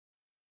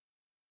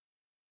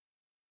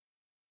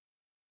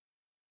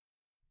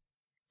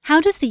How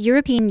does the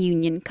European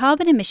Union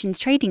carbon emissions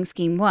trading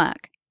scheme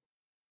work?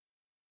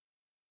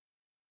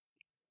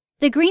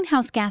 The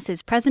greenhouse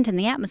gases present in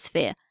the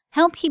atmosphere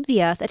help keep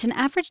the Earth at an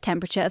average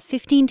temperature of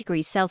 15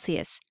 degrees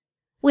Celsius.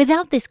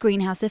 Without this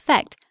greenhouse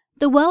effect,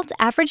 the world's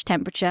average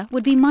temperature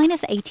would be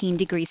minus 18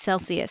 degrees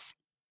Celsius.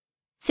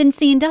 Since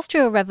the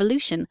Industrial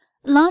Revolution,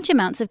 large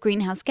amounts of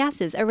greenhouse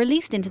gases are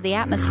released into the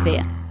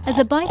atmosphere as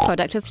a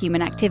byproduct of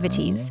human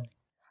activities.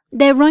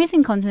 Their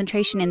rising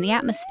concentration in the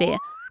atmosphere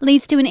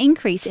leads to an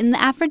increase in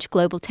the average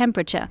global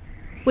temperature,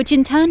 which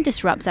in turn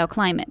disrupts our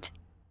climate.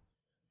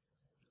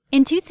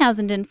 In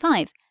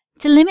 2005,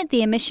 to limit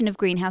the emission of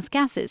greenhouse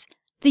gases,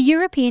 the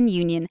European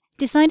Union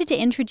decided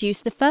to introduce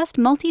the first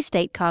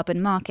multi-state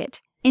carbon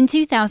market. In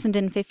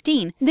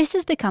 2015, this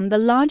has become the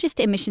largest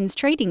emissions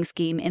trading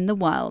scheme in the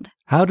world.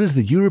 How does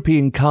the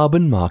European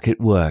carbon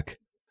market work?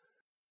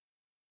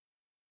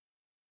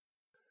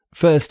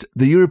 First,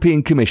 the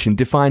European Commission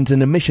defines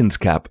an emissions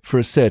cap for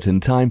a certain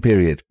time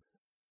period.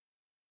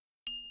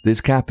 This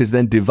cap is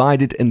then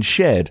divided and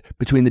shared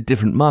between the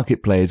different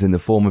market players in the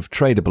form of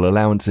tradable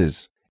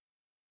allowances.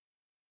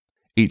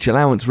 Each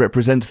allowance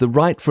represents the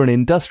right for an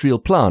industrial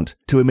plant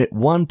to emit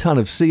 1 ton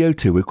of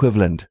CO2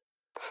 equivalent.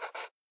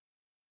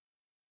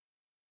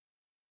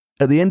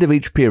 At the end of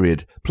each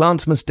period,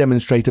 plants must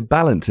demonstrate a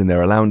balance in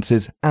their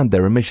allowances and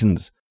their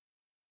emissions.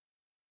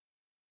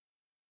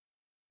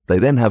 They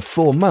then have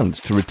 4 months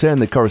to return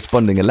the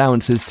corresponding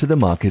allowances to the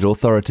market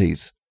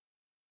authorities.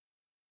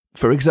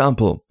 For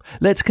example,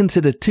 let's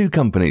consider 2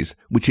 companies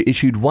which are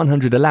issued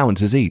 100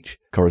 allowances each,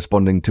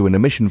 corresponding to an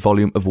emission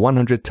volume of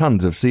 100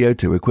 tons of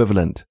CO2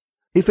 equivalent.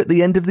 If at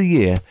the end of the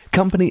year,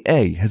 Company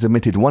A has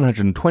emitted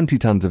 120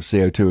 tons of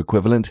CO2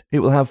 equivalent, it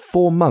will have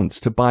 4 months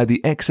to buy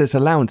the excess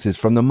allowances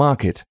from the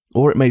market,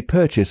 or it may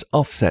purchase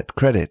offset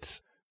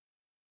credits.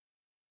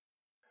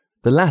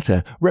 The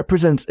latter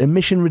represents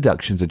emission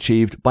reductions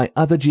achieved by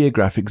other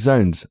geographic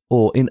zones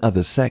or in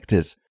other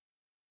sectors.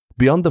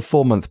 Beyond the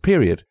 4-month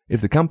period,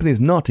 if the company is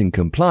not in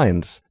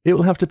compliance, it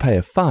will have to pay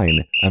a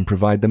fine and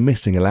provide the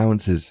missing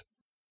allowances.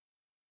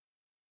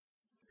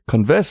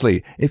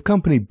 Conversely, if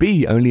Company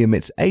B only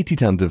emits 80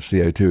 tons of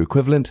CO2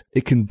 equivalent,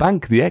 it can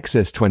bank the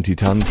excess 20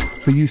 tons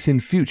for use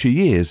in future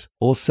years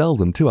or sell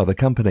them to other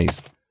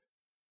companies.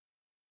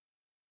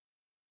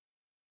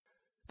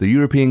 The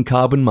European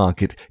carbon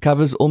market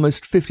covers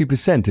almost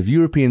 50% of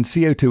European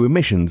CO2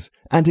 emissions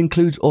and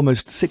includes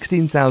almost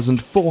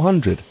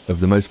 16,400 of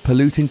the most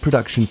polluting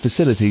production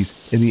facilities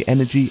in the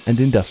energy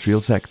and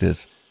industrial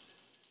sectors.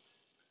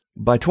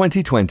 By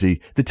 2020,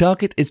 the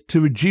target is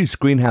to reduce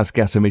greenhouse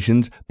gas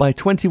emissions by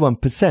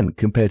 21%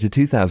 compared to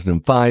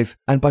 2005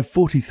 and by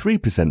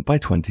 43% by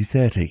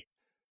 2030.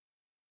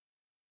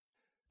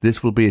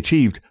 This will be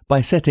achieved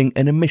by setting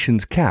an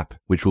emissions cap,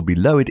 which will be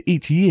lowered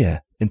each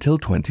year until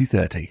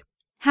 2030.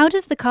 How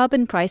does the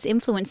carbon price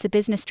influence the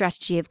business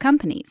strategy of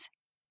companies?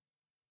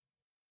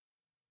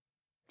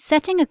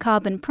 Setting a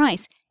carbon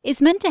price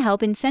is meant to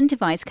help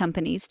incentivize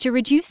companies to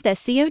reduce their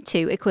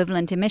CO2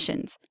 equivalent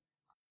emissions.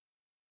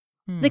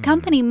 The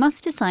company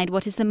must decide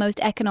what is the most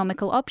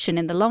economical option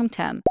in the long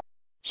term.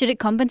 Should it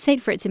compensate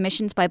for its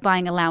emissions by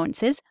buying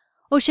allowances,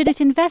 or should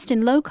it invest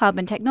in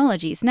low-carbon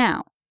technologies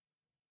now?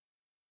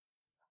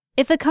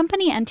 If a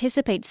company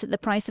anticipates that the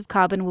price of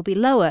carbon will be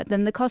lower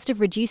than the cost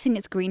of reducing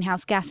its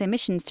greenhouse gas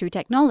emissions through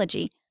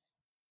technology,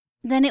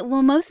 then it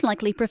will most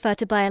likely prefer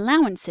to buy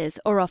allowances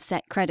or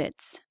offset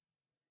credits.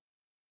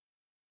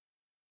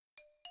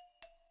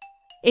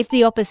 If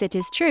the opposite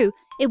is true,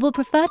 it will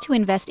prefer to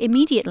invest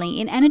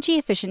immediately in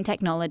energy-efficient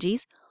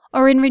technologies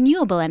or in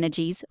renewable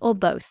energies or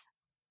both.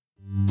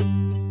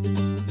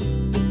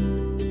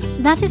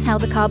 That is how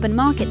the carbon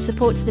market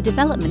supports the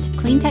development of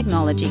clean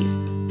technologies,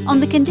 on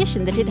the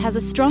condition that it has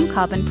a strong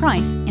carbon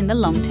price in the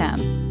long term.